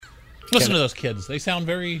Listen to those kids. They sound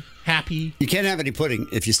very happy. You can't have any pudding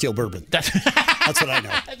if you steal bourbon. That's what I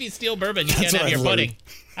know. If you steal bourbon, you can't have your pudding.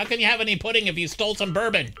 How can you have any pudding if you stole some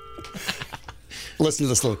bourbon? Listen to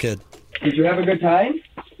this little kid. Did you have a good time?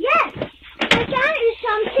 Yes. I got you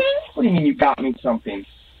something. What do you mean you got me something?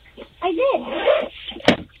 I did.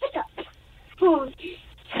 What the? Oh.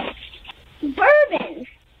 Bourbon.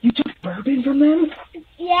 You took bourbon from them?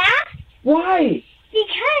 Yeah? Why?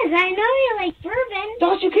 Because I know you like bourbon.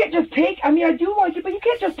 Doss, you can't just take... I mean, I do like it, but you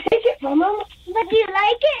can't just take it from them. But do you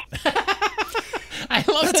like it? I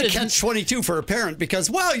love That's it. a catch-22 for a parent because,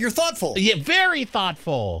 wow, you're thoughtful. Yeah, very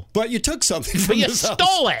thoughtful. But you took something from But you this house.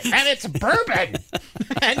 stole it, and it's bourbon.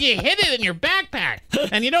 And you hid it in your backpack.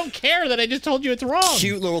 And you don't care that I just told you it's wrong.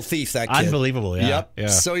 Cute little thief, that kid. Unbelievable, yeah. Yep. Yeah.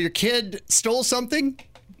 So your kid stole something?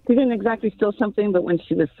 She didn't exactly steal something, but when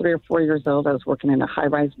she was 3 or 4 years old, I was working in a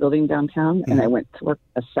high-rise building downtown, and I went to work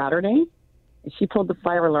a Saturday. And she pulled the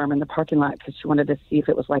fire alarm in the parking lot because she wanted to see if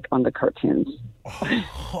it was like on the cartoons.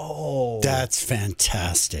 Oh. That's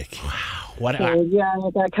fantastic. What? So, yeah,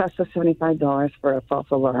 that cost us $75 for a false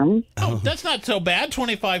alarm. Oh, that's not so bad.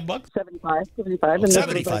 $25. $75. And this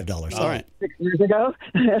was like $75. All right. 6 years ago.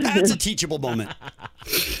 That's a teachable moment.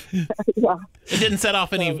 Yeah. It didn't set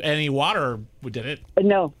off any water, did it?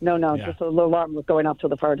 No. Yeah. Just the alarm was going off till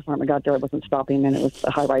the fire department got there. It wasn't stopping, and it was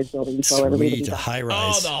a high-rise building. So everybody Sweet, a high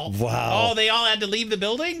rise. Wow. Oh, they all had to leave the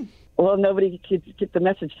building? Well, nobody could get the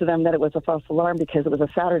message to them that it was a false alarm because it was a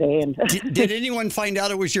Saturday, and Did anyone find out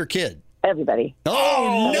it was your kid? everybody.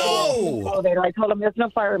 Oh, no! I told them there's no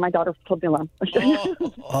fire, and my daughter pulled the alarm.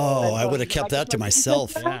 Oh, I would have kept that to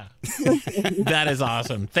myself. Yeah. That is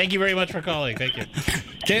awesome. Thank you very much for calling. Thank you.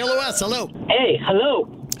 KLOS, hello. Hey,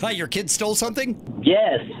 hello. Hi, your kid stole something?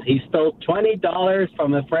 Yes, he stole $20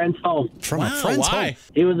 from a friend's home. From a friend's why? home?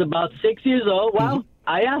 He was about 6 years old. Well,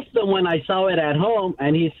 I asked him when I saw it at home,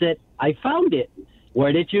 and he said, I found it.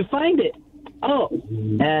 Where did you find it? Oh,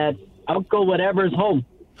 at Uncle Whatever's home.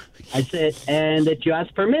 I said, and did you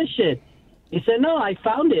ask permission? He said, no, I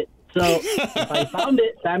found it. So if I found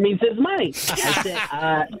it, that means it's mine. I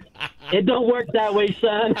said, it don't work that way,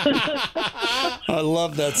 son. I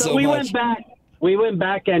love that so we much. We went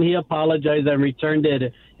back, and he apologized and returned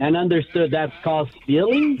it and understood that's called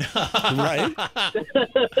stealing. Right?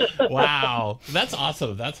 Wow. That's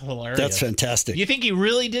awesome. That's hilarious. That's fantastic. You think he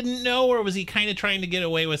really didn't know, or was he kind of trying to get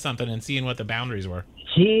away with something and seeing what the boundaries were?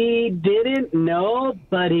 He didn't know,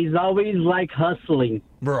 but he's always like hustling.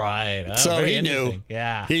 Right. Oh, So very he knew. interesting.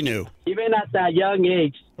 Yeah. He knew. Even at that young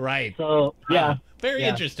age. Right. So, yeah. Very Yeah.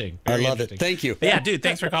 interesting. I Very love it. interesting. Thank you. Yeah, dude,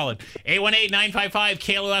 thanks for calling.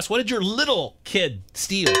 818-955-KLOS. What did your little kid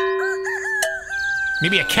steal?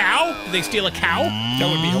 Maybe a cow? Did they steal a cow? That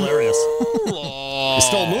would be hilarious. You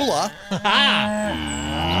stole moolah.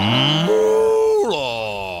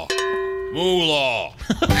 Moolah.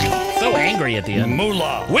 So angry at the end.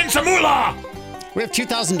 Moolah. Win some moolah! We have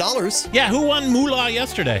 $2,000. Yeah, who won moolah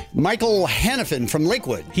yesterday? Michael Hannafin from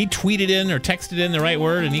Lakewood. He tweeted in or texted in the right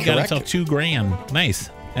word, and he got Correct. himself $2,000. Nice.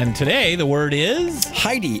 And today, the word is...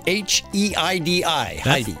 Heidi, Heidi. That's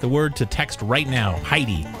Heidi. the word to text right now,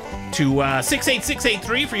 Heidi, to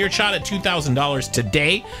 68683 for your shot at $2,000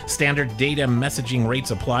 today. Standard data messaging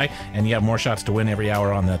rates apply, and you have more shots to win every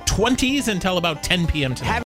hour on the 20s until about 10 p.m. tonight.